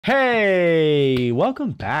Hey,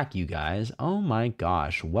 welcome back, you guys. Oh my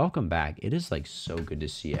gosh, welcome back. It is like so good to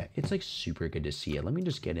see you. It's like super good to see you. Let me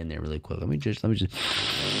just get in there really quick. Let me just.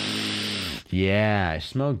 Yeah, I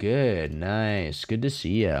smell good. Nice. Good to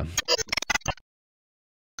see you.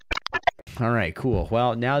 All right, cool.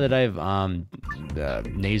 Well, now that I've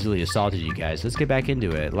nasally assaulted you guys, let's get back into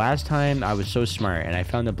it. Last time I was so smart and I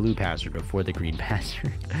found the blue password before the green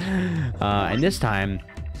password. And this time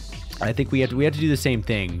I think we have to do the same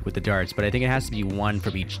thing with the darts, but I think it has to be one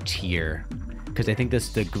from each tier, because I think this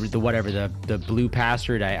the blue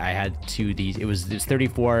password I had two of these. It was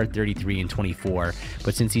 34, 33, and 24,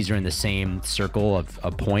 but since these are in the same circle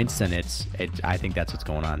of points, then I think that's what's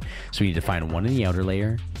going on. So we need to find one in the outer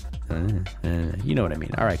layer. You know what I mean.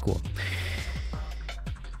 All right, cool.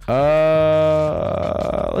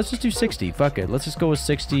 Let's just do 60. Fuck it. Let's just go with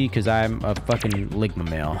 60 because I'm a fucking Ligma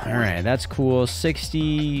male. All right, that's cool.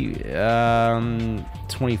 60,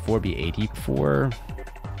 24 be 84.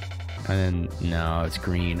 And then, no, it's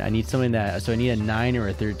green. I need something that, so I need a 9 or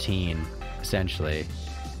a 13, essentially.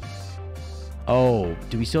 Oh,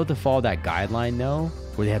 do we still have to follow that guideline, though?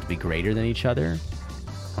 Where they have to be greater than each other?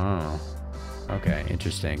 Oh, okay,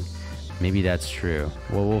 interesting. Maybe that's true.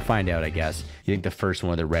 Well, we'll find out, I guess. You think the first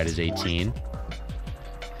one with the red is 18?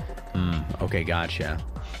 Okay, gotcha.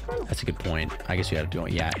 That's a good point. I guess we have to do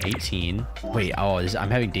it. Yeah, 18. Wait, oh, I'm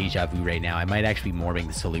having deja vu right now. I might actually be morbing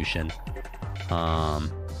the solution.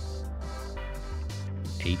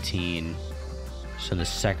 18. So the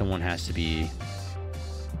second one has to be...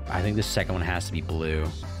 I think the second one has to be blue.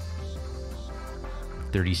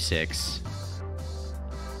 36.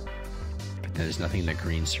 But there's nothing in the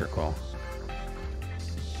green circle.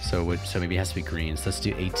 So maybe it has to be green. So let's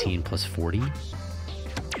do 18 plus 40.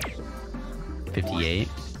 58.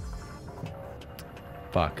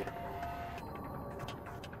 Fuck.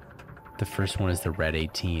 The first one is the red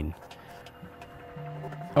 18.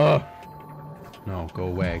 Oh! No, go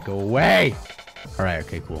away. Go away! Alright,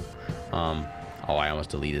 okay, cool. Oh, I almost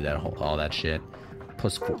deleted that all that shit.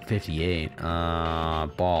 Plus 58.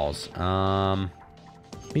 Balls.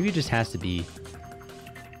 Maybe it just has to be...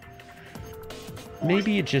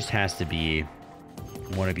 Maybe it just has to be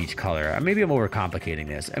one of each color. Maybe I'm overcomplicating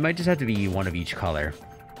this. It might just have to be one of each color.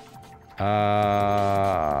 20.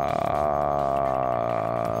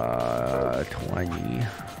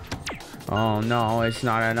 Oh no, it's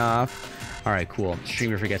not enough. All right, cool.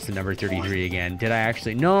 Streamer forgets the number 33 again. Did I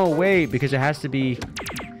actually? No, wait, because it has to be.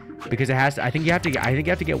 Because it has to. I think you have to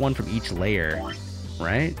get one from each layer,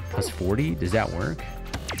 right? Plus 40. Does that work?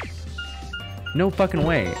 No fucking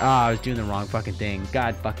way. Ah, I was doing the wrong fucking thing.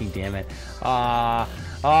 God fucking damn it.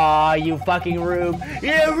 You fucking rube.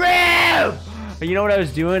 You rube! You know what I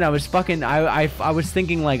was doing? I was fucking, I was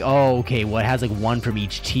thinking like, oh, okay, well, it has like one from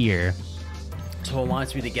each tier. So it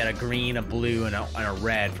wants me to get a green, a blue, and a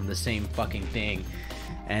red from the same fucking thing.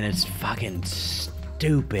 And it's fucking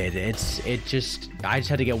stupid. I just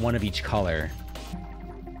had to get one of each color.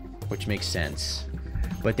 Which makes sense.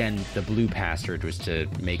 But then the blue password was to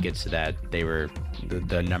make it so that they were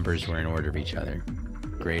the numbers were in order of each other,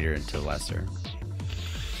 greater to lesser.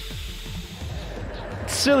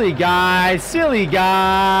 Silly guy, silly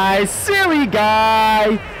guy, silly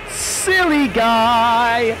guy, silly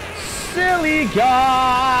guy, silly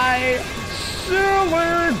guy, silly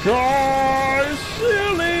guy,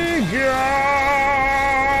 silly guy.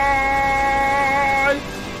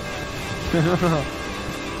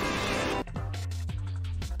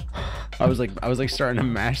 I was like starting to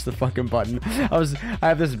mash the fucking button. I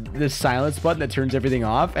have this silence button that turns everything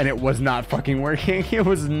off, and it was not fucking working. It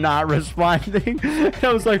was not responding. And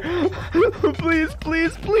I was like, please,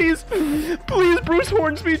 please, please, please, Bruce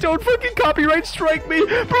Hornsby, don't fucking copyright strike me.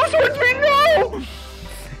 Bruce Hornsby, no!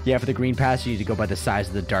 Yeah, for the green pass, you need to go by the size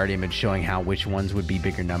of the dart image, showing which ones would be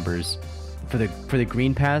bigger numbers. For the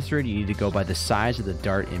green password, you need to go by the size of the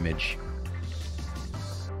dart image.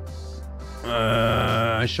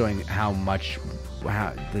 Showing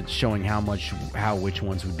which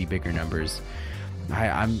ones would be bigger numbers.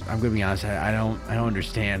 I'm gonna be honest. I don't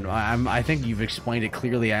understand. I think you've explained it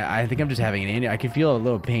clearly. I think I'm just having an. I can feel a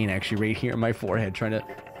little pain actually right here in my forehead trying to.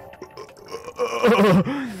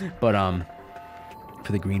 But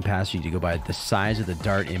for the green pass, you need to go by the size of the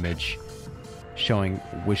dart image, showing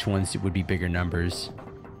which ones would be bigger numbers.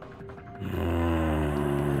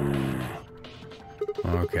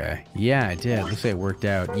 Okay. Yeah, I did. Looks like it worked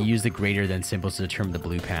out. You use the greater than symbols to determine the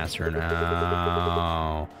blue password.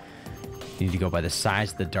 No. You need to go by the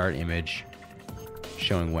size of the dart image,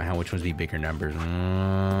 showing which ones be bigger numbers.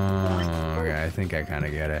 Okay, I think I kind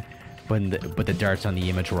of get it. But the darts on the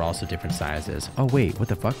image were also different sizes. Oh wait, what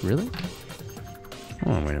the fuck? Really?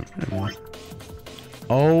 Hold on, wait a minute.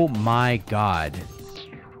 Oh my god.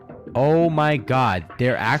 Oh my god.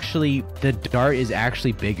 They're actually... The dart is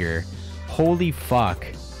actually bigger. Holy fuck.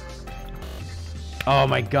 Oh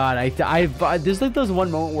my god. There's like those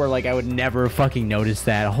one moment where like I would never fucking notice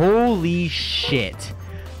that. Holy shit.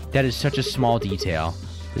 That is such a small detail.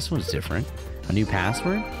 This one's different. A new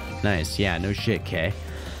password? Nice. Yeah, no shit, Kay.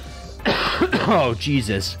 Oh,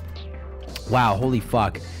 Jesus. Wow, holy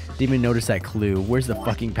fuck. Didn't even notice that clue. Where's the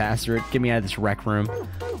fucking password? Get me out of this rec room.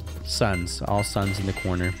 Suns. All suns in the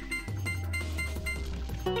corner.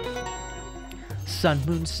 Sun,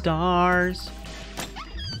 moon, stars.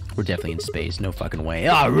 We're definitely in space. No fucking way.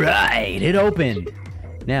 All right. It opened.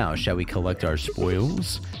 Now, shall we collect our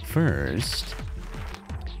spoils? First,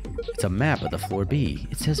 it's a map of the floor B.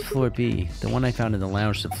 It says floor B. The one I found in the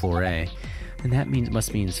lounge is floor A. And that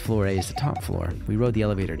must mean floor A is the top floor. We rode the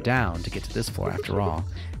elevator down to get to this floor after all.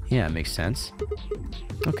 Yeah, it makes sense.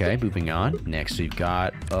 Okay, moving on. Next we've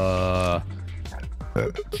got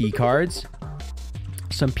key cards.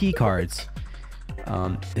 Some P cards.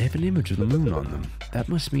 They have an image of the moon on them. That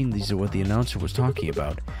must mean these are what the announcer was talking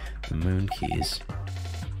about. The moon keys.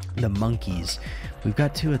 The monkeys. We've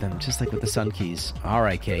got 2 of them, just like with the sun keys.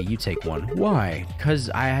 Alright, Kay, you take one. Why?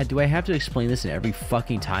 Because do I have to explain this in every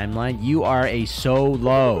fucking timeline? You are a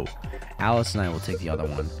solo. Alice and I will take the other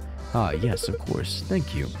one. Ah, yes, of course.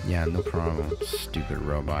 Thank you. Yeah, no problem. Stupid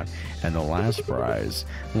robot. And the last prize.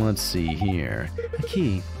 Let's see here. A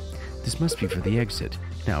key. This must be for the exit.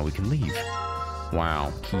 Now we can leave.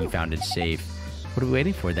 Wow, key found in safe. What are we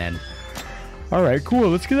waiting for then? Alright, cool.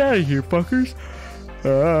 Let's get out of here, fuckers.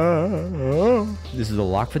 This is the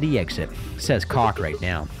lock for the exit. It says cock right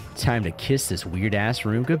now. Time to kiss this weird-ass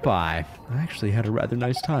room goodbye. I actually had a rather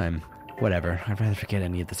nice time. Whatever. I'd rather forget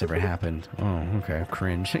any of this ever happened. Oh, okay.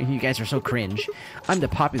 Cringe. You guys are so cringe. I'm the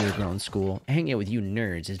popular girl in school. Hanging out with you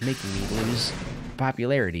nerds is making me lose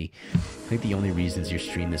popularity. I think the only reasons you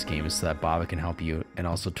stream this game is so that Baba can help you and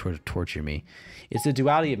also torture me. It's the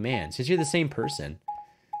duality of man. Since you're the same person,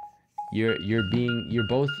 you're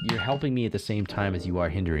helping me at the same time as you are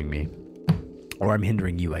hindering me. Or I'm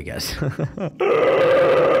hindering you, I guess.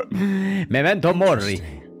 Memento mori.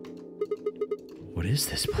 What is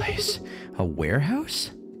this place? A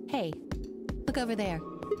warehouse? Hey, look over there.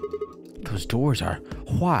 Those doors are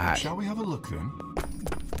white. Shall we have a look then?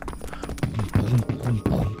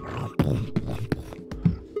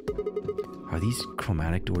 Are these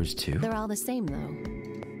chromatic doors too? They're all the same though.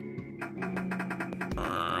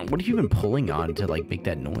 What have you been pulling on to like make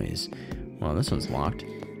that noise? Well, this one's locked.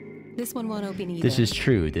 This one won't open either. This is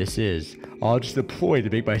true. This is. I'll just deploy to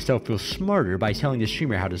make myself feel smarter by telling the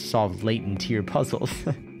streamer how to solve latent tier puzzles.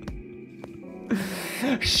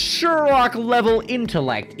 Sherlock level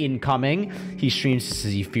intellect incoming. He streams this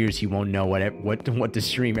as he fears he won't know what to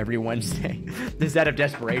stream every Wednesday. This is out of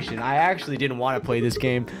desperation. I actually didn't want to play this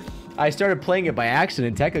game. I started playing it by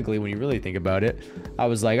accident, technically, when you really think about it. I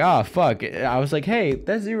was like, oh, fuck. I was like, hey,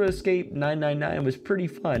 that Zero Escape 999 was pretty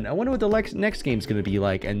fun. I wonder what the next game's going to be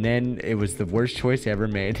like. And then it was the worst choice I ever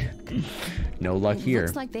made. No luck here.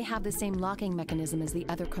 Looks like they have the same locking mechanism as the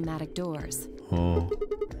other chromatic doors. Oh.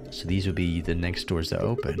 So these will be the next doors to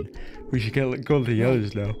open. We should go to the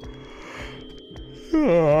others now.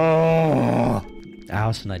 Oh.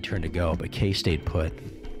 Alice and I turned to go, but Kay stayed put.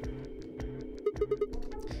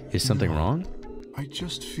 Is something wrong? I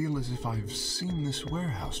just feel as if I've seen this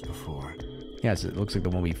warehouse before. Yes, it looks like the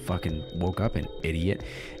one we fucking woke up in, idiot.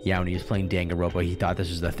 Yeah, when he was playing Danganronpa, he thought this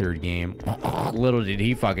was the 3rd game. Little did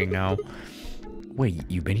he fucking know. Wait,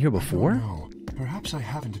 you've been here before? No, perhaps I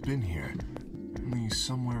haven't been here. Only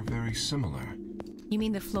somewhere very similar. You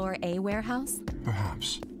mean the floor A warehouse?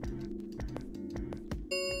 Perhaps.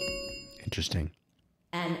 Interesting.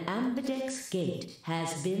 An ambidex gate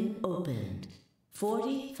has been opened.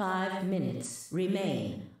 45 minutes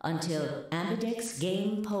remain until ambidex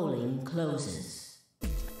game polling closes.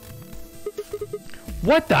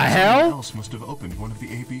 What the Someone hell? else must have opened one of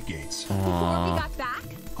the AB gates. Before we got back?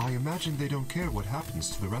 I imagine they don't care what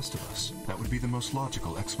happens to the rest of us. That would be the most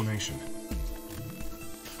logical explanation.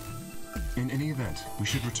 In any event, we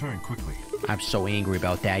should return quickly. I'm so angry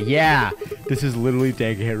about that. Yeah, this is literally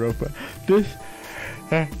Danganronpa.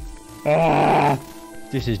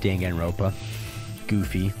 This is Danganronpa.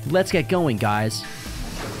 Goofy. Let's get going, guys.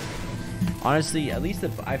 Honestly, at least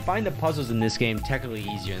I find the puzzles in this game technically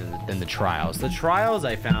easier than the trials. The trials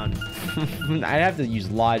I found, I'd have to use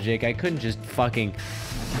logic. I couldn't just fucking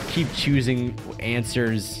keep choosing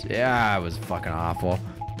answers. Yeah, it was fucking awful.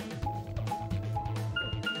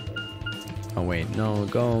 Oh wait, no,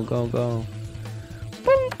 go, go, go.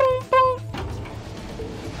 Boom, boom, boom.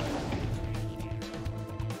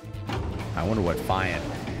 I wonder what Fiant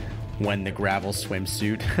when the gravel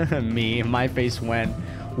swimsuit. My face went,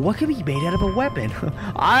 what could be made out of a weapon?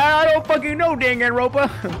 I don't fucking know, dang it, Ropa.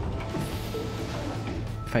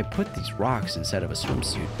 If I put these rocks inside of a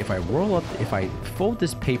swimsuit, if I fold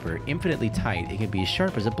this paper infinitely tight, it can be as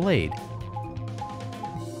sharp as a blade.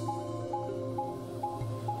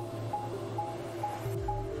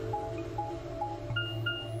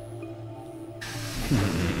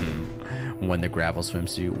 When the gravel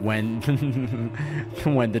swimsuit, when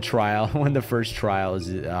the first trial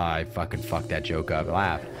is, I fucking fucked that joke up.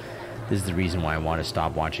 Laugh. This is the reason why I want to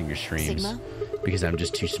stop watching your streams. Sigma? Because I'm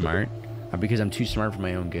just too smart. Because I'm too smart for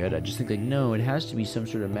my own good. I just think like, no, it has to be some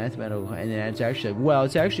sort of mathematical, and then it's actually like, well,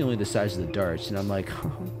 it's actually only the size of the darts, and I'm like,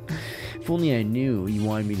 if only I knew you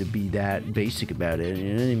wanted me to be that basic about it.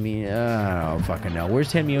 You know what I mean? I don't fucking know.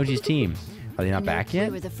 Where's Tenmyoji's team? Are they not back yet?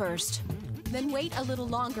 We were the first. Then wait a little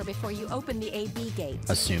longer before you open the AB gates.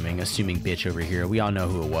 Assuming bitch over here. We all know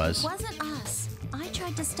who it was. It wasn't us. I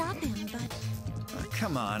tried to stop him, but...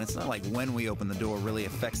 Come on, it's not like when we open the door really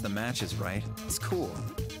affects the matches, right? It's cool.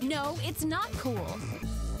 No, it's not cool.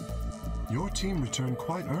 Your team returned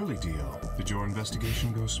quite early, Dio. Did your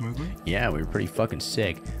investigation go smoothly? Yeah, we were pretty fucking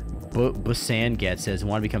sick. Busanget says,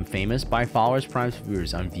 want to become famous? Buy followers, primes,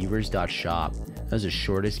 viewers on viewers.shop. That was the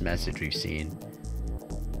shortest message we've seen.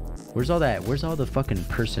 Where's all the fucking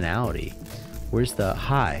personality? Where's the,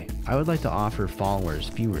 hi, I would like to offer followers,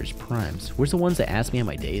 viewers, primes. Where's the ones that ask me how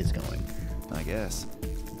my day is going? I guess.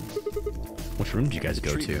 Which room did you guys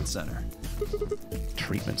go to? Treatment center.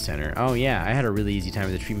 Treatment center. Oh yeah, I had a really easy time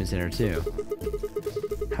at the treatment center too.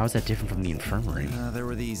 How is that different from the infirmary? There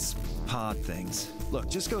were these pod things. Look,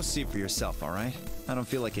 just go see for yourself, alright? I don't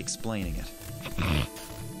feel like explaining it.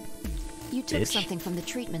 You took Bitch. something from the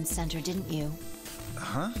treatment center, didn't you?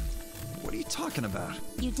 Huh? What are you talking about?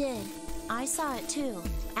 You did. I saw it too.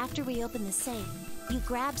 After we opened the safe, you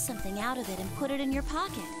grabbed something out of it and put it in your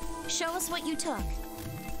pocket. Show us what you took.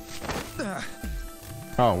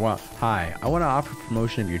 Oh, well, hi. I want to offer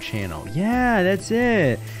promotion of your channel. Yeah, that's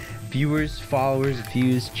it. Viewers, followers,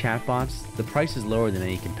 views, chatbots. The price is lower than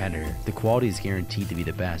any competitor. The quality is guaranteed to be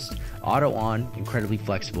the best. Auto on, incredibly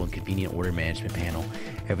flexible and convenient order management panel.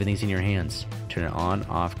 Everything's in your hands. Turn it on,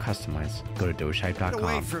 off, customize. Go to dogehype.com. Get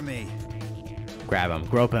away from me. Grab him,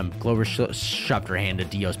 grope him. Glover shoved her hand to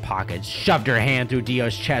Dio's pocket, shoved her hand through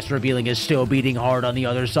Dio's chest, revealing his still beating heart on the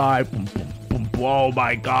other side. Boom, boom, boom, boom. Oh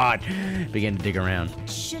my god. Began to dig around.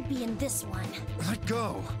 Should be in this one. Let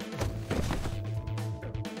go.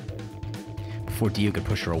 Before Dio could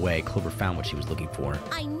push her away, Clover found what she was looking for.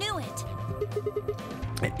 I knew it.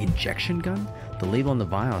 An injection gun? The label on the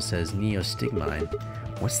vial says neostigmine.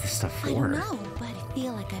 What's this stuff I for? don't know, but I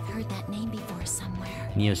feel like I've heard that name before somewhere.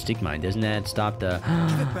 Neostigmine, doesn't that stop the...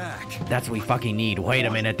 Give it back. That's what we fucking need. Wait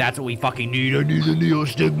a minute, that's what we fucking need. I need the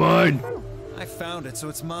neostigmine. I found it, so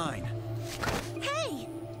it's mine. Hey!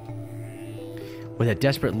 With a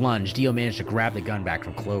desperate lunge, Dio managed to grab the gun back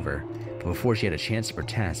from Clover. But before she had a chance to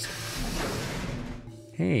protest...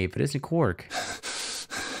 Hey, if it isn't Quark.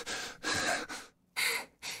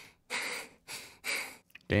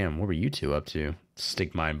 Damn, what were you two up to?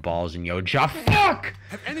 Stick my balls in your jaw. Fuck!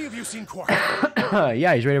 Have any of you seen Quark?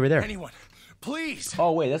 Yeah, he's right over there. Anyone? Please!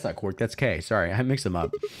 Oh, wait, that's not Quark. That's K. Sorry, I mixed them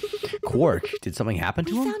up. Quark? Did something happen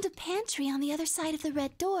to We him? found a pantry on the other side of the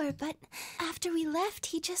red door, but after we left,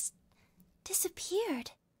 he just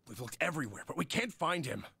disappeared. We've looked everywhere, but we can't find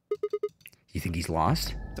him. You think he's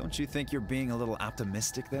lost? Don't you think you're being a little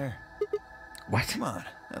optimistic there? What? Come on,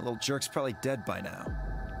 that little jerk's probably dead by now.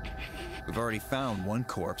 We've already found one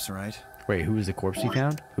corpse, right? Wait, who was the corpse you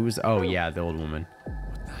found? Who was... Oh, yeah, the old woman.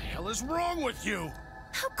 What the hell is wrong with you?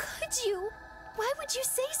 How could you? Why would you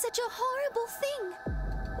say such a horrible thing?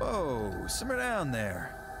 Whoa, simmer down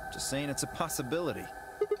there. Just saying it's a possibility.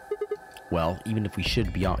 Well, even if we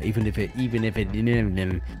should be all... Even if it...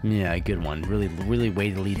 Yeah, good one. Really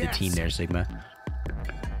way to lead the team there, Sigma.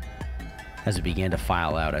 As we began to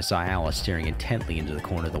file out, I saw Alice staring intently into the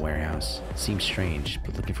corner of the warehouse. It seemed strange,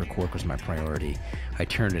 but looking for Quark was my priority. I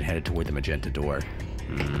turned and headed toward the magenta door.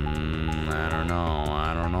 I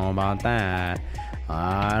don't know about that.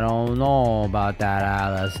 I don't know about that,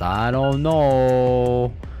 Alice. I don't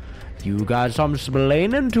know. You got some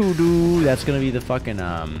explaining to do. That's gonna be the fucking,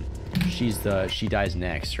 she dies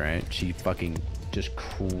next, right? She fucking just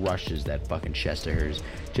crushes that fucking chest of hers.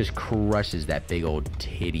 Just crushes that big old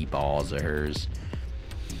titty balls of hers.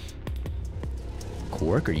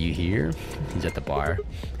 Quark, are you here? He's at the bar,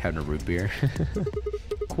 having a root beer.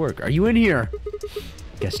 Quark, are you in here?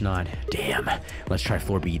 Guess not. Damn. Let's try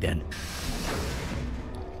floor B then.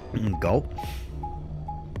 Go.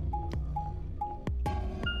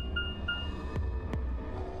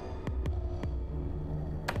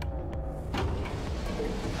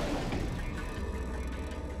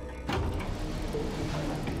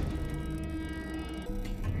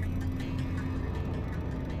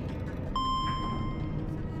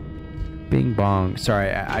 Bing bong.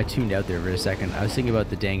 Sorry, I tuned out there for a second. I was thinking about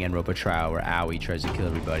the dang Enropa trial where Aoi tries to kill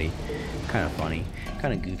everybody. Kind of funny.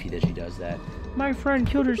 Kind of goofy that she does that. My friend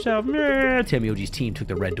killed herself. Nah. Tamioji's team took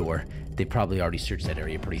the red door. They probably already searched that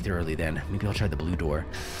area pretty thoroughly then. Maybe I'll try the blue door.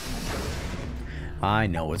 I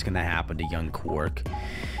know what's gonna happen to young Quark.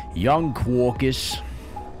 Young Quarkus.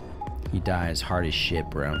 He dies hard as shit,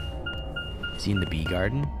 bro. Is he in the bee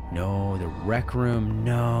garden? No. The rec room?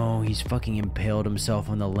 No. He's fucking impaled himself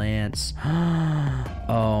on the lance.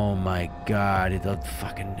 Oh my god.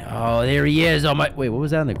 Oh, there he is. Oh my. Wait, what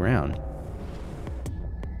was that on the ground?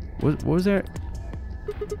 What was that?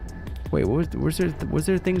 Wait, was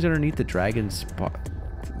there things underneath the dragon's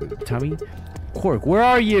tummy? Quark, where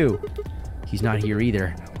are you? He's not here either.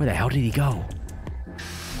 Where the hell did he go?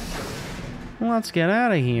 Let's get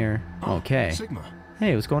out of here. Okay. Sigma.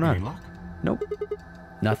 Hey, what's going Any on? luck? Nope.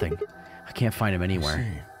 Nothing. I can't find him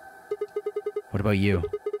anywhere. What about you?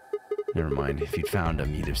 Never mind. If you'd found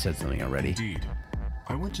him, you'd have said something already. Indeed.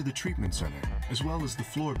 I went to the treatment center, as well as the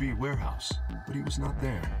Floor B warehouse, but he was not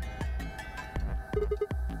there.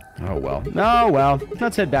 Oh well. Oh well.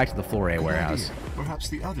 Let's head back to the Floor A warehouse. Perhaps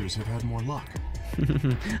the others have had more luck.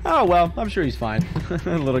 Oh well. I'm sure he's fine.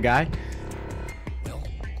 Little guy. Will,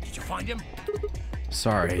 did you find him?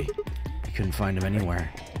 Sorry. You couldn't find him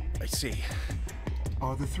anywhere. I see.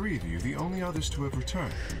 Are the three of you the only others to have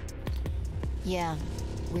returned? Yeah,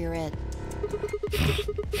 we're it.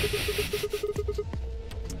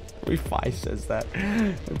 If Fi says that,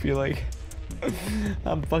 I feel like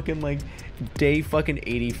I'm fucking like day fucking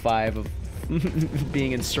 85 of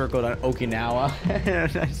being encircled on Okinawa.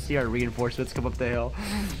 And I see our reinforcements come up the hill.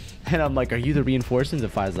 And I'm like, are you the reinforcements?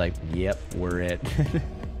 And Fi's like, yep, we're it.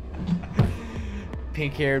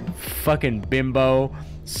 Pink-haired fucking bimbo,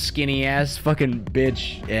 skinny ass fucking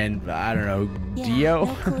bitch, and I don't know, Yeah, Dio.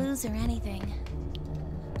 no clues or anything.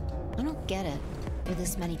 I don't get it. With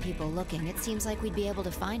this many people looking, it seems like we'd be able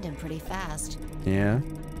to find him pretty fast. Yeah.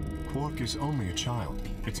 Quark is only a child.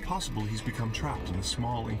 It's possible he's become trapped in a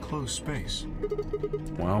small enclosed space.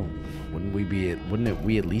 Well, wouldn't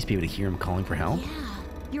we at least be able to hear him calling for help? Yeah,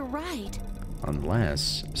 you're right.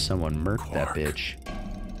 Unless someone murked that Quark. bitch.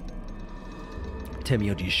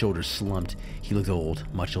 Temioji's shoulders slumped. He looked old,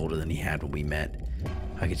 much older than he had when we met.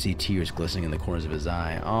 I could see tears glistening in the corners of his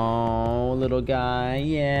eye. Oh, little guy.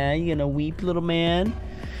 Yeah, you gonna weep, little man?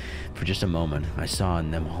 For just a moment, I saw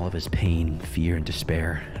in them all of his pain, fear, and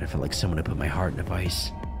despair, and I felt like someone had put my heart in a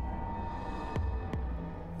vice.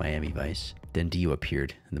 Miami Vice. Then Dio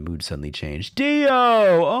appeared, and the mood suddenly changed. Dio!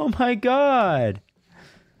 Oh my god!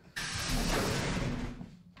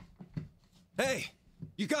 Hey,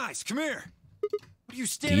 you guys, come here. What are you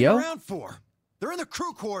standing Dio? around for? They're in the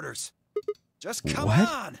crew quarters. Just come What?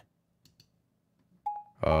 on.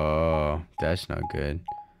 Oh, that's not good.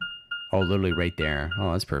 Oh, literally right there.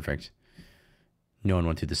 Oh, that's perfect. No one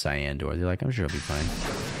went through the cyan door. They're like, I'm sure it'll be fine.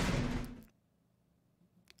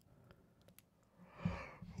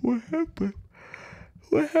 What happened?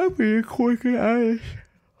 What happened to Quark and Alice?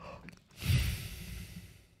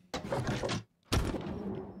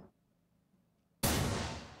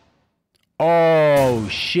 Oh,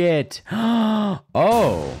 shit. Oh.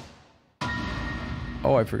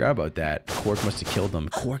 Oh, I forgot about that. Quark must have killed them.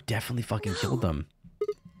 Quark definitely fucking killed them.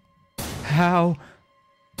 How?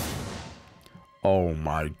 Oh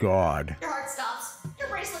my god. Your heart stops. Your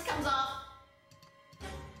bracelet comes off.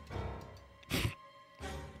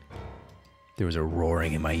 There was a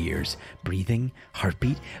roaring in my ears. Breathing,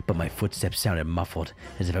 heartbeat, but my footsteps sounded muffled,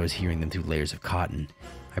 as if I was hearing them through layers of cotton.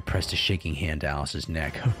 I pressed a shaking hand to Alice's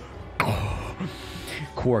neck.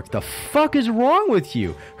 Quark, the fuck is wrong with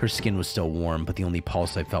you? Her skin was still warm, but the only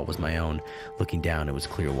pulse I felt was my own. Looking down, it was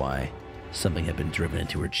clear why. Something had been driven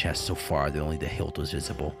into her chest so far that only the hilt was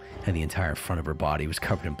visible, and the entire front of her body was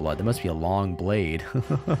covered in blood. There must be a long blade.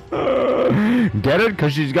 Get it?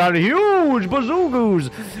 Because she's got huge bazookas!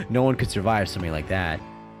 No one could survive something like that.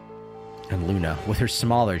 And Luna, with her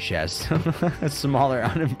smaller chest, a smaller,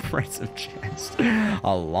 unimpressive chest,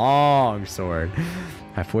 a long sword.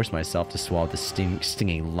 I forced myself to swallow the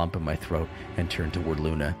stinging lump in my throat and turned toward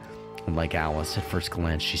Luna. And like Alice, at first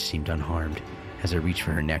glance, she seemed unharmed. As I reached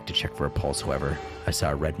for her neck to check for a pulse, however, I saw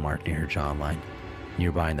a red mark near her jawline.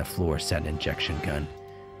 Nearby on the floor sat an injection gun.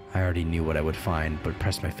 I already knew what I would find, but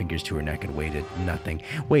pressed my fingers to her neck and waited. Nothing.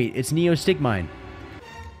 Wait, it's Neo-Stigmine.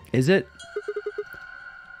 Is it?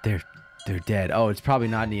 They're dead. Oh, it's probably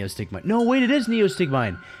not Neo-Stigmine. No, wait, it is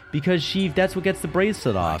Neo-Stigmine. Because that's what gets the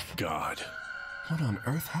bracelet off. God. What on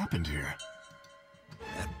earth happened here?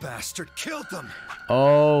 That bastard killed them.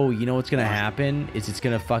 Oh, you know what's gonna happen? Is it's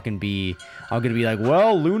gonna fucking be... I'm gonna be like,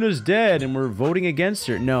 well, Luna's dead and we're voting against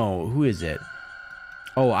her. No, who is it?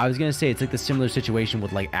 Oh, I was gonna say it's like the similar situation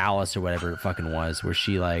with like Alice or whatever it fucking was, where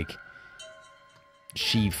she like...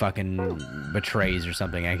 She fucking betrays or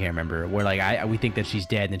something. I can't remember. Where like we think that she's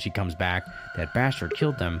dead and then she comes back. That bastard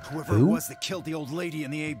killed them. Whoever it was that killed the old lady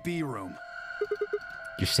in the AB room.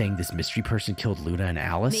 You're saying this mystery person killed Luna and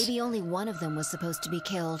Alice? Maybe only one of them was supposed to be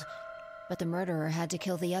killed, but the murderer had to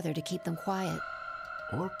kill the other to keep them quiet.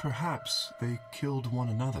 Or perhaps they killed one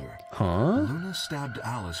another. Huh? Luna stabbed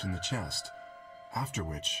Alice in the chest, after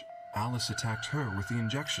which Alice attacked her with the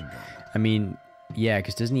injection gun. I mean, yeah,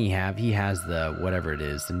 because doesn't he has the, whatever it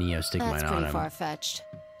is, the neostigmine on him. That's pretty far-fetched.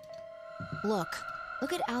 Look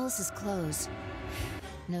at Alice's clothes.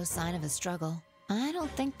 No sign of a struggle. I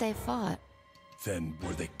don't think they fought. Then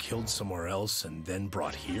were they killed somewhere else and then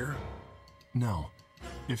brought here? No.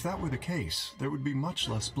 If that were the case, there would be much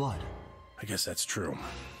less blood. I guess that's true.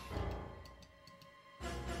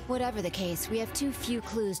 Whatever the case, we have too few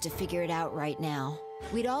clues to figure it out right now.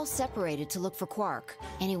 We'd all separated to look for Quark.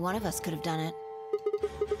 Any one of us could have done it.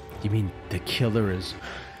 You mean the killer is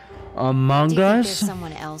among Do you think us? there's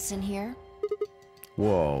someone else in here?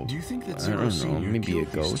 Whoa. Do you think that I Zero don't know, Senior maybe a killed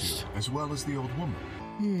these ghost. two, as well as the old woman?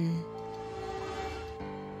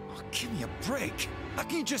 Oh, give me a break. How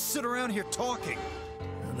can you just sit around here talking?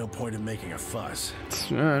 No point in making a fuss.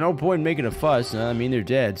 No point in making a fuss. I mean, they're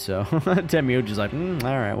dead, so Temmio just like, all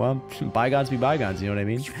right, well, bygones be bygones, you know what I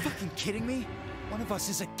mean? Are you fucking kidding me? One of us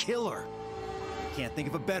is a killer. Can't think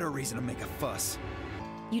of a better reason to make a fuss.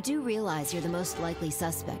 You do realize you're the most likely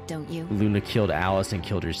suspect, don't you? Luna killed Alice and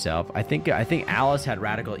killed herself. I think Alice had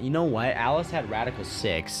radical... You know what? Alice had radical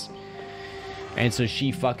 6. And so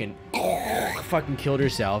she fucking killed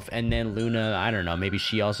herself. And then Luna, I don't know, maybe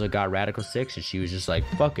she also got radical 6 and she was just like,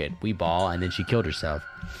 fuck it, we ball. And then she killed herself.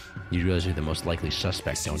 You realize you're the most likely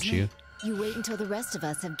suspect, don't you? You wait until the rest of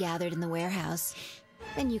us have gathered in the warehouse.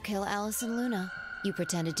 Then you kill Alice and Luna. You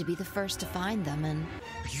pretended to be the first to find them and...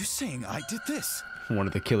 Are you saying I did this? One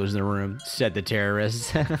of the killers in the room, said the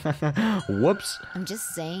terrorist. Whoops. I'm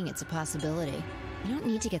just saying it's a possibility. You don't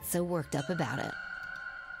need to get so worked up about it.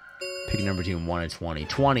 Pick a number between 1 and 20.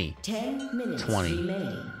 20. 10 minutes 20.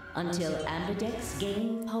 remain until Ambidex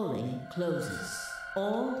game polling closes.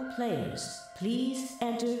 All players, please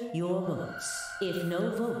enter your votes. If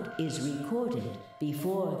no vote is recorded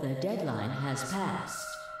before the deadline has passed,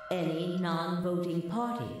 any non-voting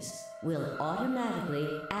parties will automatically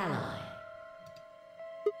ally.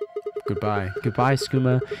 Goodbye. Goodbye,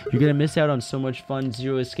 Skooma. You're gonna miss out on so much fun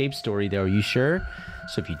Zero Escape story, though. Are you sure?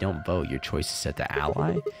 So if you don't vote, your choice is set to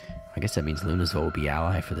ally? I guess that means Luna's vote will be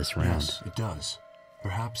ally for this round. Yes, it does.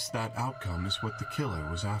 Perhaps that outcome is what the killer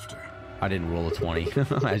was after. I didn't roll a 20.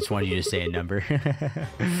 I just wanted you to say a number.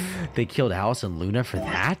 They killed Alice and Luna for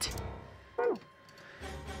that?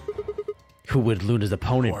 Who would Luna's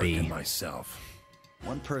opponent Quark be? and myself.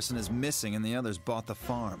 One person is missing and the others bought the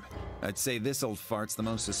farm. I'd say this old fart's the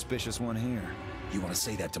most suspicious one here. You want to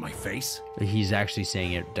say that to my face? He's actually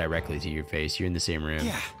saying it directly to your face. You're in the same room.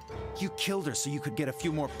 Yeah, you killed her so you could get a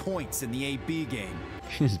few more points in the AB game.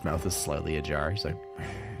 His mouth is slightly ajar. He's like,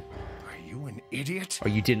 Are you an idiot? oh,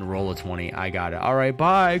 you didn't roll a 20. I got it. All right,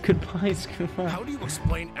 bye. Goodbye, Skooma. How do you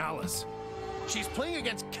explain Alice? She's playing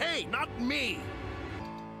against Kay, not me.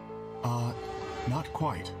 Not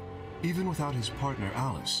quite. Even without his partner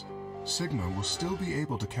Alice, Sigma will still be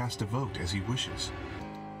able to cast a vote as he wishes.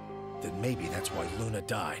 Then maybe that's why Luna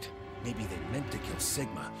died. Maybe they meant to kill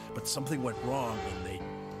Sigma, but something went wrong and they...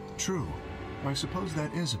 True. I suppose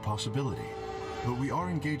that is a possibility. But we are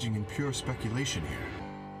engaging in pure speculation here.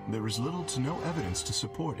 There is little to no evidence to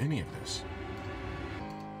support any of this.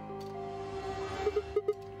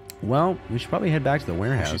 Well, we should probably head back to the We should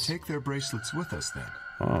warehouse. take their bracelets with us then.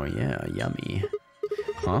 Oh, yeah, yummy.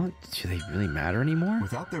 Huh? Do they really matter anymore?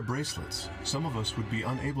 Without their bracelets, some of us would be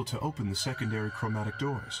unable to open the secondary chromatic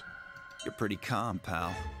doors. You're pretty calm,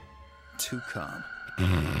 pal. Too calm.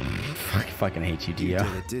 I fucking hate you, You Dio.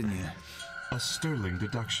 did it, didn't you? A sterling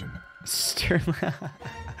deduction.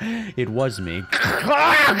 It was me.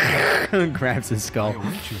 Grabs his I skull.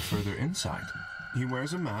 await your further insight. He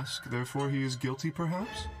wears a mask, therefore he is guilty,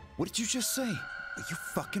 perhaps? What did you just say? Are you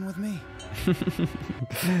fucking with me?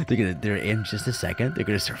 They're in just a second. They're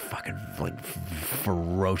gonna start fucking like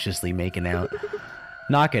ferociously making out.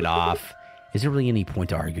 Knock it off. Is there really any point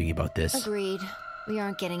to arguing about this? Agreed. We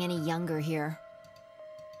aren't getting any younger here.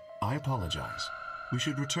 I apologize. We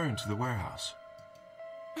should return to the warehouse.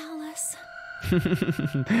 Alice.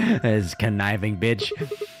 As conniving bitch.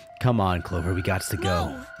 Come on, Clover. We got to go.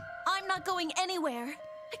 No! I'm not going anywhere. anywhere.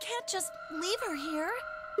 I can't just leave her here.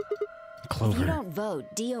 Clover. If you don't vote,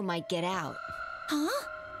 Dio might get out. Huh?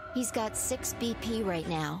 He's got 6 BP right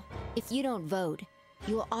now. If you don't vote,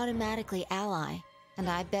 you will automatically ally. And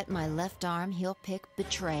I bet my left arm he'll pick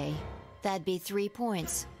Betray. That'd be 3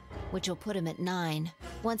 points, which will put him at 9.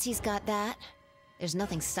 Once he's got that, there's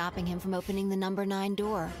nothing stopping him from opening the number 9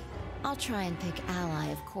 door. I'll try and pick ally,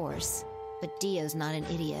 of course. But Dio's not an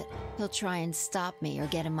idiot. He'll try and stop me or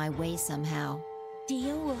get in my way somehow.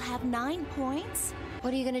 Dio will have 9 points?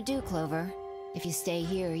 What are you gonna do, Clover? If you stay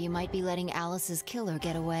here, you might be letting Alice's killer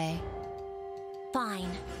get away. Fine.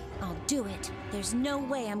 I'll do it. There's no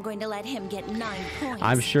way I'm going to let him get 9 points.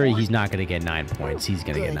 I'm sure he's not going to get 9 points. He's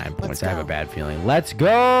going to get 9 Let's points. I have a go. bad feeling. Let's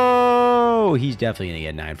go! He's definitely going to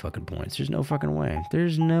get 9 fucking points. There's no fucking way.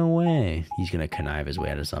 There's no way. He's going to connive his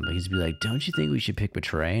way out of something. He's going to be like, don't you think we should pick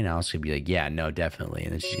Betray? And Alice going to be like, yeah, no, definitely.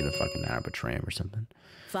 And then she's going to fucking betray him or something.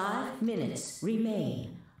 5 minutes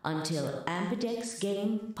remain until Ambidex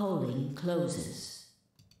game polling closes.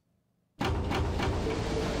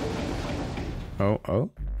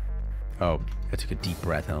 Oh, I took a deep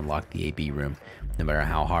breath and unlocked the AB room. No matter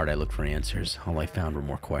how hard I looked for answers, all I found were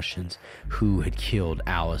more questions. Who had killed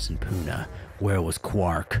Alice and Puna? Where was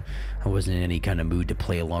Quark? I wasn't in any kind of mood to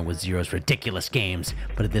play along with Zero's ridiculous games,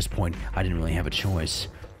 but at this point, I didn't really have a choice.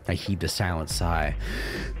 I heaved a silent sigh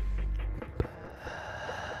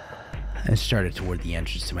and started toward the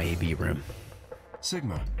entrance to my AB room.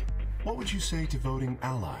 Sigma, what would you say to voting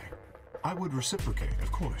ally? I would reciprocate,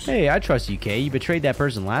 of course. Hey, I trust you, Kay. You betrayed that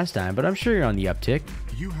person last time, but I'm sure you're on the uptick.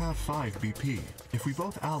 You have 5 BP. If we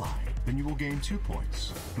both ally, then you will gain 2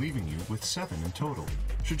 points, leaving you with 7 in total.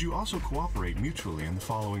 Should you also cooperate mutually in the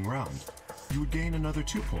following round, you would gain another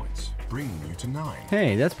 2 points, bringing you to 9.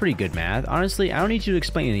 Hey, that's pretty good math. Honestly, I don't need you to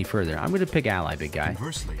explain any further. I'm going to pick ally, big guy.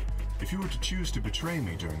 Conversely, if you were to choose to betray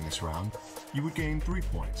me during this round, you would gain 3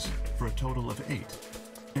 points, for a total of 8.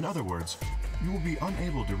 In other words, you will be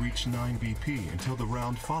unable to reach 9 BP until the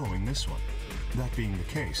round following this one. That being the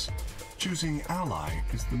case, choosing ally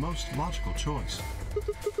is the most logical choice.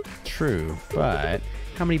 True, but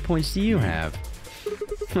how many points do you have?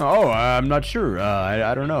 Oh, I'm not sure.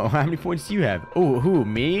 I don't know. How many points do you have? Oh, who,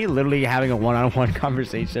 me? Literally having a one-on-one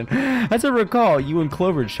conversation. As I recall, you and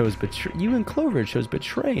Clover chose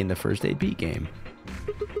Betray in the first AB game.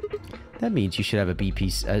 That means you should have a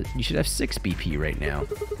BP. You should have 6 BP right now.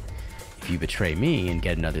 If you betray me and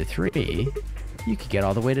get another 3, you could get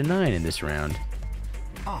all the way to 9 in this round.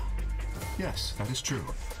 Ah, yes, that is true.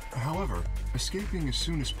 However, escaping as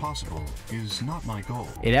soon as possible is not my goal.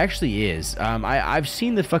 It actually is. I've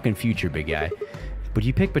seen the fucking future, big guy. But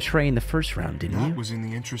you picked Betray in the first round, didn't you? That was in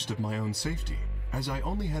the interest of my own safety, as I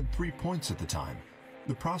only had 3 points at the time.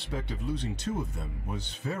 The prospect of losing 2 of them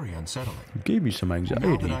was very unsettling. It gave me some anxiety.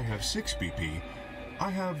 Now that I have 6 BP, I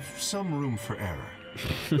have some room for error.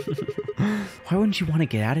 Why wouldn't you want to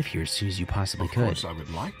get out of here as soon as you possibly could? Of course I would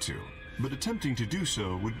like to, but attempting to do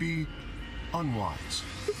so would be unwise.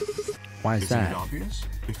 Why is Isn't that? it obvious?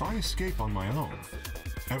 If I escape on my own,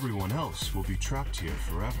 everyone else will be trapped here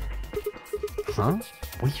forever. Huh?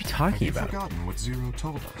 What are you talking Have you about? forgotten what Zero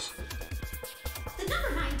told us? The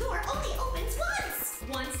number 9 door only opens once.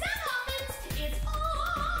 Once that happens, it's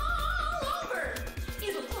all over.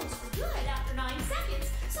 It'll close for good after 9 seconds,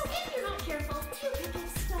 so if you're not careful, you can get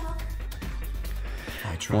stuck.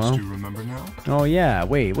 I trust you remember now? Oh yeah,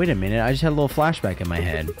 wait a minute. I just had a little flashback in my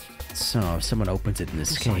head. So, if someone opens it and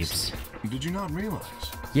escapes. Did you not realize?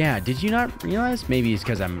 Yeah, did you not realize? Maybe it's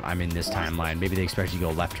because I'm in this timeline. Maybe they expect you to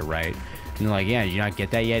go left or right. And they're like, yeah, did you not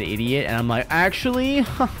get that yet, idiot? And I'm like, actually,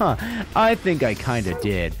 haha, I think I kind of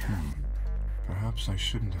did. Perhaps I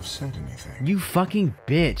shouldn't have said anything. You fucking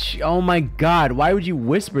bitch. Oh my god, why would you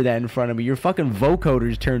whisper that in front of me? Your fucking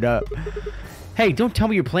vocoders turned up. Hey, don't tell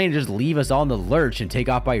me you're planning to just leave us all in the lurch and take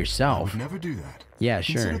off by I yourself. would never do that. Yeah,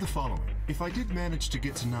 sure. Consider the following. If I did manage to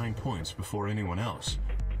get to 9 points before anyone else,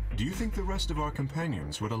 do you think the rest of our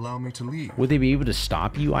companions would allow me to leave? Would they be able to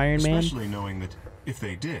stop you, Iron Man? Especially knowing that if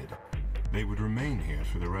they did, they would remain here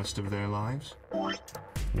for the rest of their lives?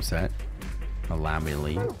 What's that? Allow me to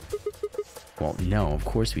leave? Well, no, of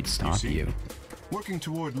course we'd stop you. Working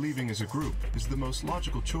toward leaving as a group is the most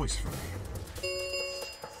logical choice for me.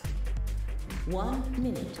 1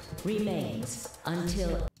 minute remains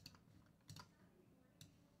until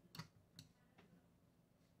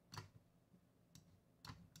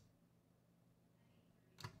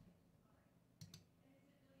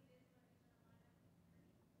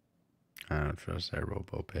I don't trust that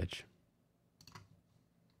robo bitch.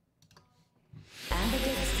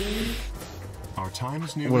 Ambidex game. Our time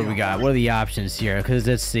is nearly What do we got? What are the options here? Because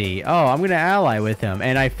let's see. Oh, I'm gonna ally with him,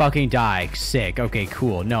 and I fucking die. Sick. Okay,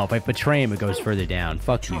 cool. No, if I betray him, it goes further down.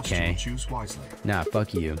 Fuck you, Kay. Choose wisely. Nah,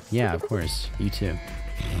 fuck you. Yeah, of course. You too.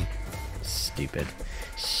 Stupid.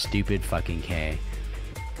 Stupid fucking Kay.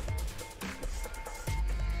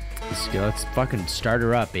 Let's fucking start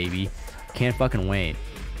her up, baby. Can't fucking wait.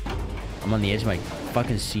 I'm on the edge of my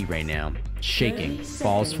fucking seat right now. Shaking.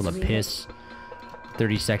 Balls full of piss.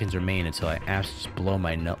 30 seconds remain until I just blow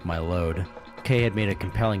my load. Kay had made a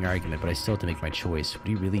compelling argument, but I still had to make my choice. Would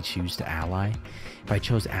he really choose to ally? If I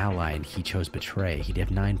chose ally and he chose betray, he'd have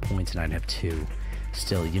 9 points and I'd have 2.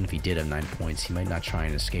 Still, even if he did have 9 points, he might not try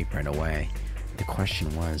and escape right away. The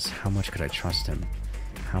question was, how much could I trust him?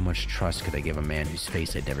 How much trust could I give a man whose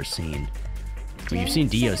face I'd never seen? I mean, you've seen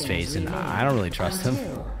Dio's face, and I don't really trust him.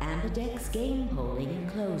 Ambidex game polling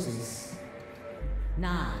closes.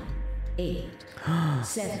 9, 8,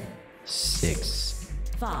 7, 6,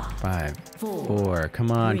 5, 4.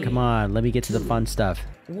 Come on, come on. Let me get to the fun stuff.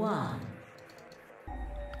 1.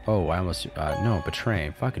 Oh, I almost... no,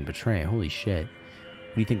 betray. Fucking betray. Holy shit.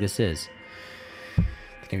 What do you think this is?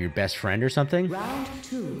 Think I'm your best friend or something? Round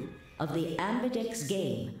 2 of the Ambidex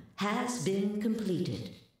game has been completed.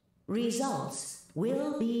 Results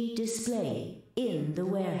will be displayed in the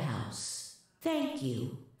warehouse. Thank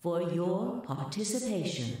you for your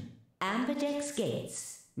participation. Ambidex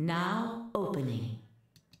gates now opening.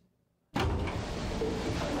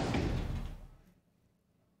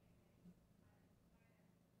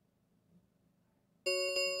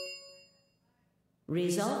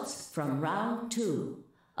 Results from round 2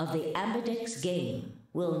 of the Ambidex game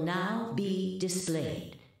will now be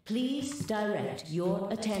displayed. Please direct your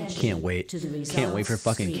attention Can't wait. to the results. Can't wait for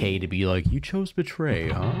fucking screen. Kay to be like, you chose betray,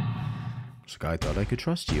 huh? This guy thought I could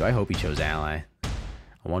trust you. I hope he chose ally.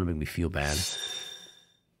 I want to make me feel bad.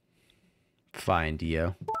 Fine,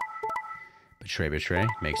 Dio. Betray, betray.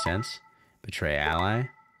 Makes sense. Betray ally.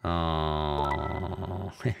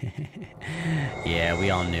 Oh. Yeah, we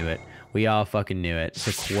all knew it. We all fucking knew it.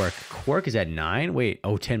 So Quark. Quark is at 9? Wait.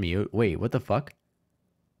 Oh, 10 me. Wait, what the fuck?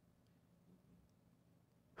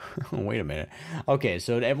 Wait a minute. Okay,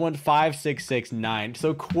 so everyone's 5, 6, 6, 9.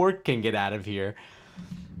 So Quark can get out of here.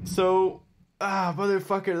 So,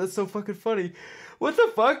 motherfucker, that's so fucking funny. What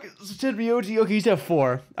the fuck? Okay, he's at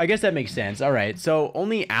 4. I guess that makes sense. All right, so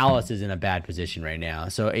only Alice is in a bad position right now.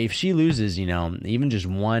 So if she loses, you know, even just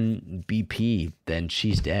 1 BP, then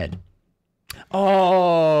she's dead.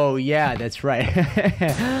 Oh, yeah, that's right.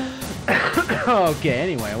 Okay,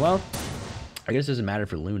 anyway, well, I guess it doesn't matter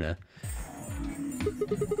for Luna.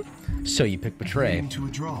 So you pick betray. To a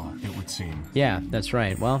draw, it would seem. Yeah, that's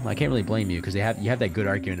right. Well, I can't really blame you because you have that good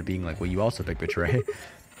argument of being like, well, you also pick betray.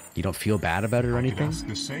 You don't feel bad about it or anything? I could ask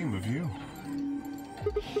the same of you.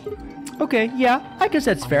 Okay, yeah, I guess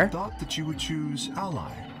that's fair. I thought that you would choose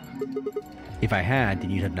ally. If I had,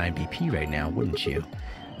 then you'd have 9 BP right now, wouldn't you?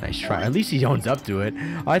 Nice try. At least he owns up to it.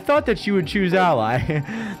 I thought that you would choose ally.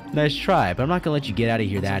 Nice try, but I'm not gonna let you get out of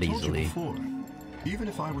here that easily. Before, even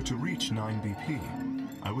if I were to reach 9 BP,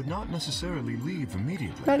 I would not necessarily leave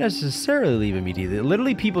immediately. Not necessarily leave immediately.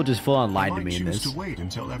 Literally, people just full on lied to me in this. I might choose to wait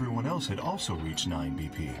until everyone else had also reached 9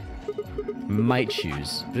 BP. Might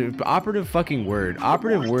choose. Operative fucking word.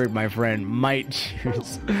 Operative word, my friend. Might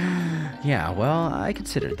choose. Yeah, well, I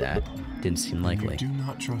considered that. Didn't seem likely. You do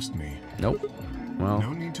not trust me. Nope. Well,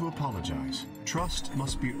 no need to apologize. Trust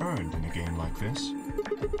must be earned in a game like this.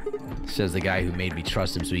 Says the guy who made me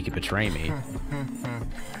trust him so he could betray me.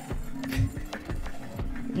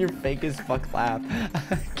 Your fake as fuck laugh.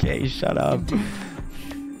 Okay, shut up.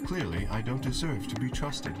 Clearly, I don't deserve to be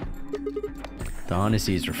trusted. The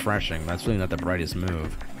honesty is refreshing. That's really not the brightest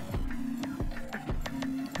move.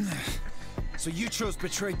 So you chose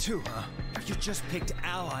betray too, huh? If you just picked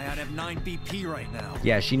ally, I'd have 9 BP right now.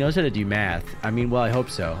 Yeah, she knows how to do math. I mean, well, I hope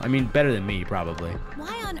so. I mean, better than me, probably.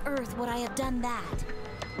 Why on earth would I have done that?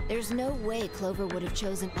 There's no way Clover would have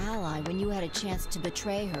chosen ally when you had a chance to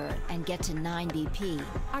betray her and get to 9 BP.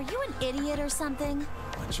 Are you an idiot or something?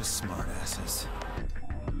 Bunch of smartasses.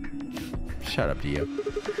 Shut up to you.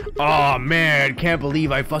 Oh, man. Can't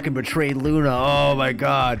believe I fucking betrayed Luna. Oh, my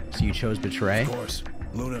God. So you chose betray? Of course.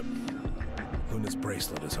 Luna's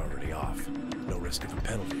bracelet is already off. No risk of a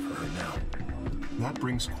penalty for her now. That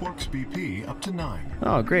brings Quark's BP up to 9.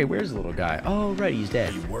 Oh, great. Where's the little guy? Oh, right. He's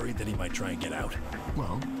dead. Are you worried that he might try and get out?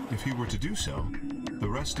 Well, if he were to do so, The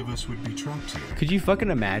rest of us would be trapped here. Could you fucking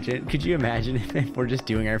imagine? Could you imagine if we're just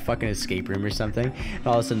doing our fucking escape room or something, and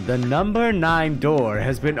all of a sudden the number 9 door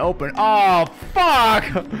has been opened? Oh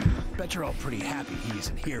fuck! Bet you're all pretty happy he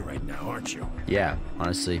isn't here right now, aren't you? Yeah,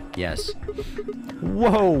 honestly, yes.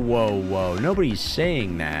 Whoa, whoa, whoa! Nobody's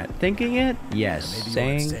saying that. Thinking it? Yes.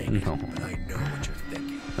 Maybe saying? you aren't saying No. it, but I know what you're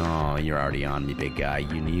thinking. Oh, you're already on me, big guy.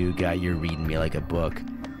 You're reading me like a book.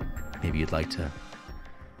 Maybe you'd like to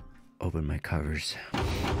open my covers.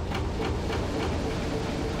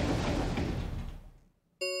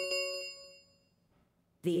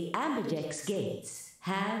 The Ambidex gates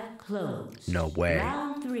have closed. No way.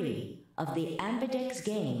 Round 3 of the Ambidex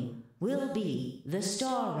game will be the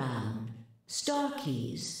Star Round. Star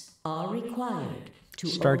keys are required to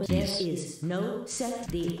Star open. keys. There is no set.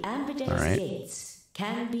 The Ambidex Alright. gates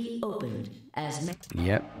can be opened as many.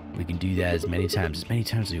 Yep, we can do that as many times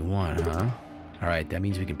as we want, huh? Alright, that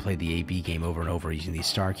means we can play the AB game over and over using these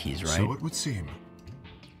star keys, right? So it would seem.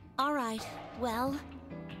 All right. Well,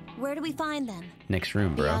 where do we find them? Next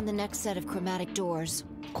room, bro. Beyond the next set of chromatic doors.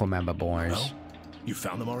 Come on, my boys. No? You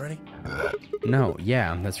found them already? No,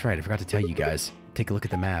 yeah, that's right. I forgot to tell you guys. Take a look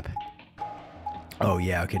at the map. Oh,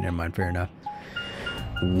 yeah, okay, never mind. Fair enough.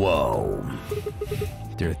 Whoa.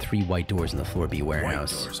 There are 3 white doors in the floor B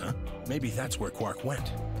warehouse. White doors, huh? Maybe that's where Quark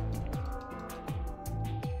went.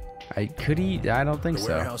 I don't think The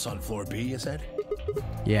so. warehouse on floor B, you said?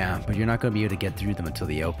 Yeah, but you're not going to be able to get through them until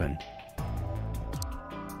they open.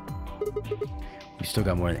 We've still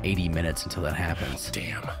got more than 80 minutes until that happens.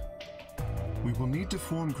 Damn. We will need to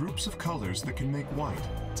form groups of colors that can make white.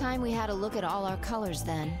 Time we had a look at all our colors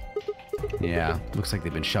then. Yeah, looks like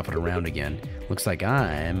they've been shuffled around again. Looks like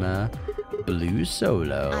I'm blue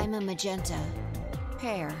solo. I'm a magenta.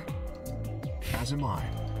 Pear. As am I.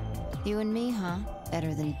 You and me, huh?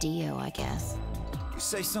 Better than Dio, I guess. You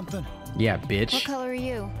say something? Yeah, What bitch. color are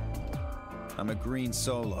you? I'm a green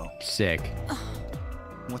solo. Sick.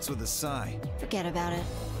 What's with the sigh? Forget about it.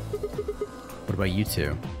 What about you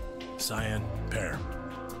two? Cyan, pear.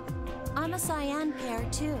 I'm a cyan pair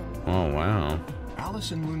too. Oh, wow.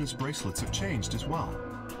 Alice and Luna's bracelets have changed as well.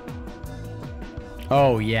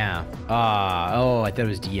 Oh, yeah. Oh, I thought it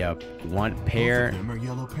was Dio. One Both pair. of them are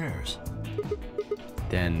yellow pears.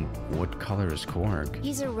 Then what color is Quark?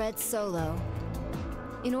 He's a red solo.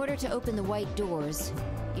 In order to open the white doors,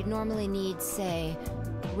 you'd normally need, say,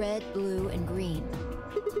 red, blue, and green.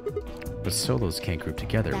 But solos can't group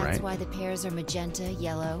together, That's right? why the pairs are magenta,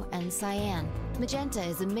 yellow, and cyan. Magenta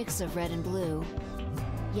is a mix of red and blue.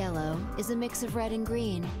 Yellow is a mix of red and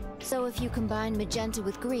green. So if you combine magenta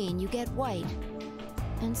with green, you get white.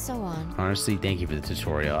 And so on. Honestly, thank you for the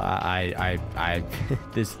tutorial.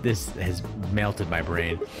 This has melted my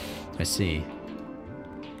brain. I see.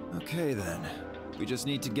 Okay then. We just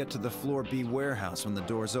need to get to the floor B warehouse when the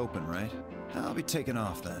doors open, right? I'll be taking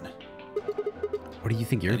off then. Where do you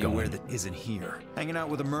think you're Anywhere going? that isn't here. Hanging out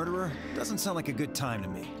with a murderer? Doesn't sound like a good time to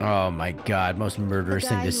me. Oh my god, most The murderous guy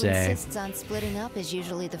thing who to say. insists on splitting up is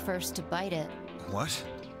usually the first to bite it. What?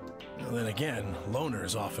 Well, then again,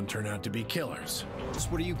 loners often turn out to be killers.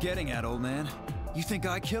 Just what are you getting at, old man? You think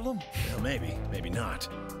I kill him? Well, maybe, maybe not.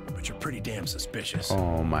 But you're pretty damn suspicious.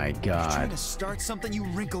 Oh my Trying god. to start something, you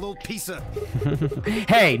wrinkled old piece of...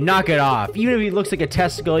 Hey, knock it off. Even if he looks like a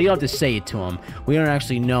testicle, you don't have to say it to him. We don't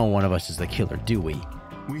actually know one of us is the killer, do we?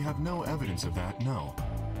 We have no evidence of that, no.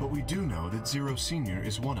 But we do know that Zero Senior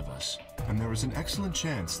is one of us. And there is an excellent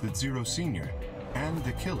chance that Zero Senior and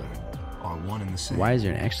the killer are one and the same. Why is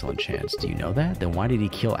there an excellent chance? Do you know that? Then why did he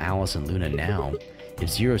kill Alice and Luna now? If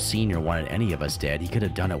Zero Senior wanted any of us dead, he could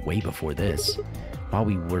have done it way before this. While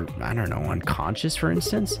we were, I don't know, unconscious, for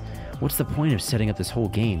instance? What's the point of setting up this whole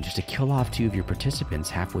game just to kill off 2 of your participants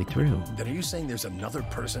halfway through? Then are you saying there's another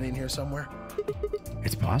person in here somewhere?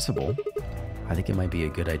 It's possible. I think it might be a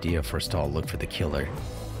good idea for us to all look for the killer.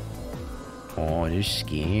 Oh, they're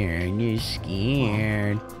scared. They're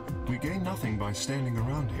scared. We gain nothing by standing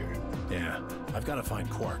around here. Yeah, I've got to find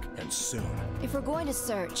Quark, and soon. If we're going to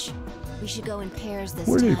search, we should go in pairs this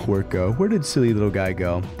Where did time. Quark go? Where did silly little guy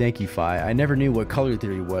go? Thank you, Fi. I never knew what color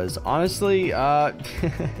theory was. Honestly,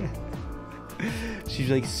 she's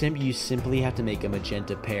like, you simply have to make a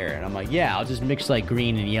magenta pair. And I'm like, yeah, I'll just mix like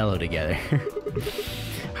green and yellow together.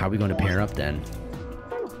 How are we going to pair up then?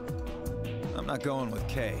 I'm not going with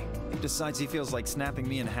Kay. He decides he feels like snapping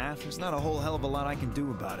me in half. There's not a whole hell of a lot I can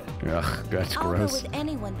do about it. Ugh, that's I'll go gross. with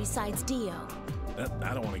anyone besides Dio.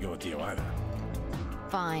 I don't want to go with Dio either.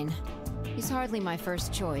 Fine. He's hardly my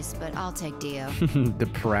first choice, but I'll take Dio.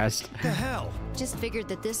 Depressed. The hell? Just figured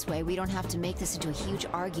that this way we don't have to make this into a huge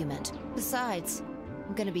argument. Besides,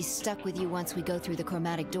 I'm gonna be stuck with you once we go through the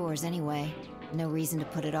chromatic doors anyway. No reason to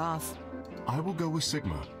put it off. I will go with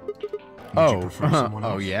Sigma. Would you prefer someone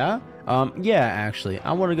else? Oh yeah? Yeah, actually,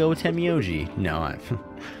 I want to go with Temioji. No, I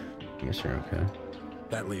guess you're okay.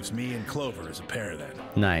 That leaves me and Clover as a pair then.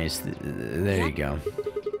 Nice. There you go.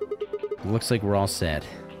 Looks like we're all set.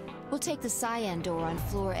 We'll take the cyan door on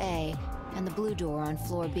floor A and the blue door on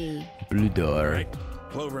floor B. Blue door. Right.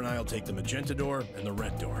 Clover and I'll take the magenta door and the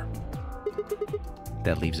red door.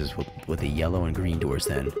 That leaves us with the yellow and green doors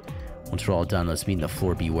then. Once we're all done, let's meet in the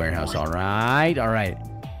floor B warehouse. All right. All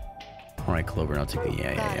right, Clover, and I'll take the...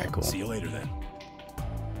 Yeah, cool. See you later then.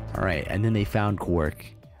 All right, and then they found Quark.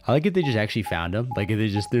 I like if they just actually found him. Like, if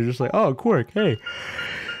they're just like, oh, Quark, hey.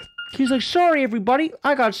 He's like, sorry, everybody.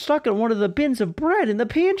 I got stuck in one of the bins of bread in the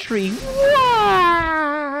pantry.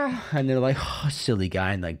 And they're like, oh, silly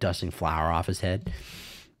guy, and like dusting flour off his head.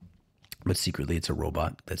 But secretly, it's a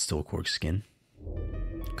robot that stole Quark's skin.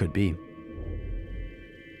 Could be.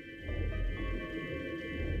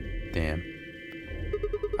 Damn.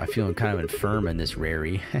 I'm feeling kind of infirm in this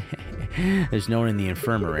rarity. There's no one in the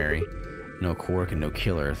infirmary. No Quark and no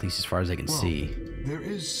killer, at least as far as I can see. There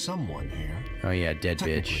is someone here. Oh yeah, dead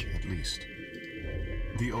bitch. At least.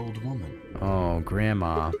 The old woman. Oh,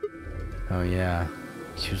 Grandma. Oh yeah.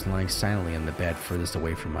 She was lying silently on the bed furthest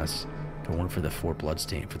away from us. If it weren't for the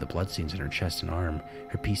the bloodstains in her chest and arm,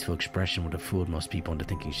 her peaceful expression would have fooled most people into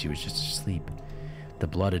thinking she was just asleep. The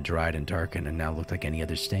blood had dried and darkened and now looked like any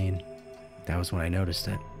other stain. That was when I noticed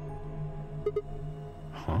it.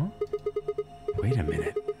 Huh? Wait a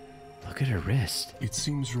minute. Look at her wrist. It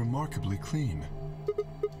seems remarkably clean.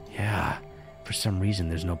 Yeah. For some reason,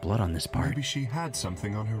 there's no blood on this part. Maybe she had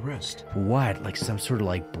something on her wrist. What? Like some sort of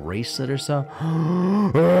like bracelet or something?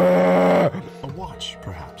 A watch,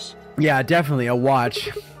 perhaps. Yeah, definitely a watch.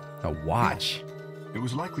 A watch. Yeah. It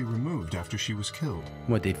was likely removed after she was killed.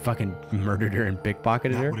 What, they fucking murdered her and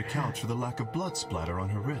pickpocketed her? That would account for the lack of blood splatter on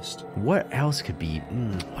her wrist. What else could be...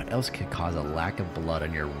 what else could cause a lack of blood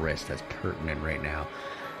on your wrist that's pertinent right now?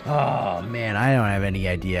 Oh, man, I don't have any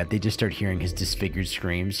idea. If they just start hearing his disfigured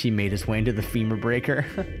screams, he made his way into the femur breaker.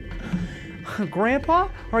 Grandpa,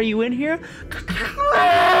 are you in here?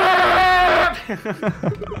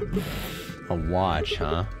 A watch,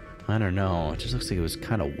 huh? I don't know. It just looks like it was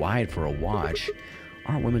kind of wide for a watch.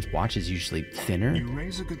 Aren't women's watches usually thinner? You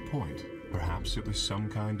raise a good point. Perhaps it was some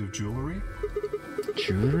kind of jewelry?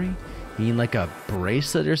 Jewelry? You mean like a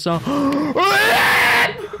bracelet or something?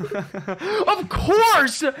 Of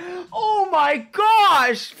course! Oh my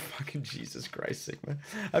gosh! Fucking Jesus Christ, Sigma.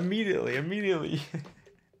 Immediately.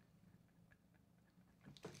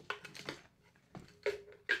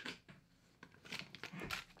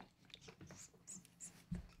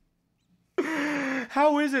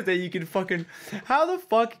 How is it that you can fucking... How the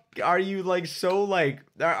fuck are you, like, so, like...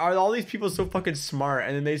 Are all these people so fucking smart,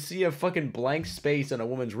 and then they see a fucking blank space on a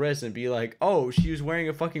woman's wrist and be like, oh, she was wearing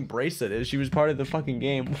a fucking bracelet and she was part of the fucking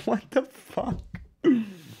game. What the fuck?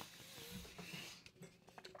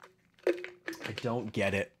 I don't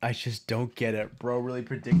get it. I just don't get it. Bro really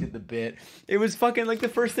predicted the bit. It was fucking like the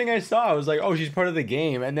first thing I saw. I was like, oh, she's part of the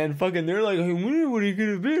game. And then fucking they're like, hey, what are you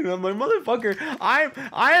gonna be? And I'm like, motherfucker, I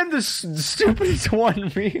am the stupidest one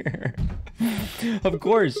here. Of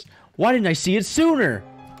course. Why didn't I see it sooner?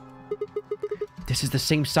 This is the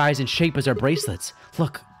same size and shape as our bracelets.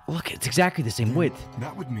 Look, it's exactly the same width.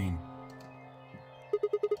 That would mean...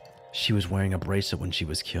 She was wearing a bracelet when she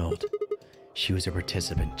was killed. She was a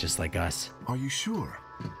participant, just like us. Are you sure?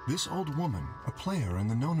 This old woman, a player in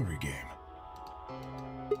the nonary game.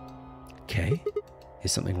 Okay?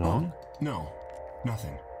 Is something wrong? Oh, no,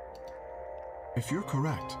 nothing. If you're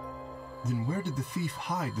correct, then where did the thief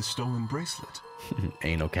hide the stolen bracelet?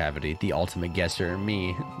 Anal cavity, the ultimate guesser,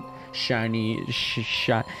 me. Shiny-o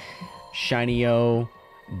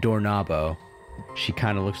Dornabo. She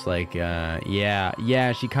kind of looks like,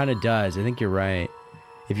 yeah, she kind of does. I think you're right.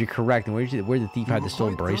 If you're correct, then where did the thief hide the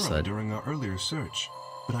stolen bracelet? During our earlier search,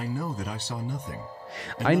 but I know that I saw nothing.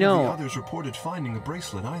 And I know. None of the others reported finding a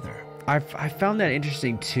bracelet either. I found that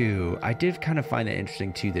interesting too. I did kind of find that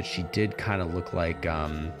interesting too, that she did kind of look like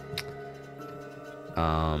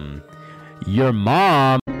your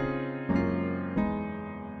mom.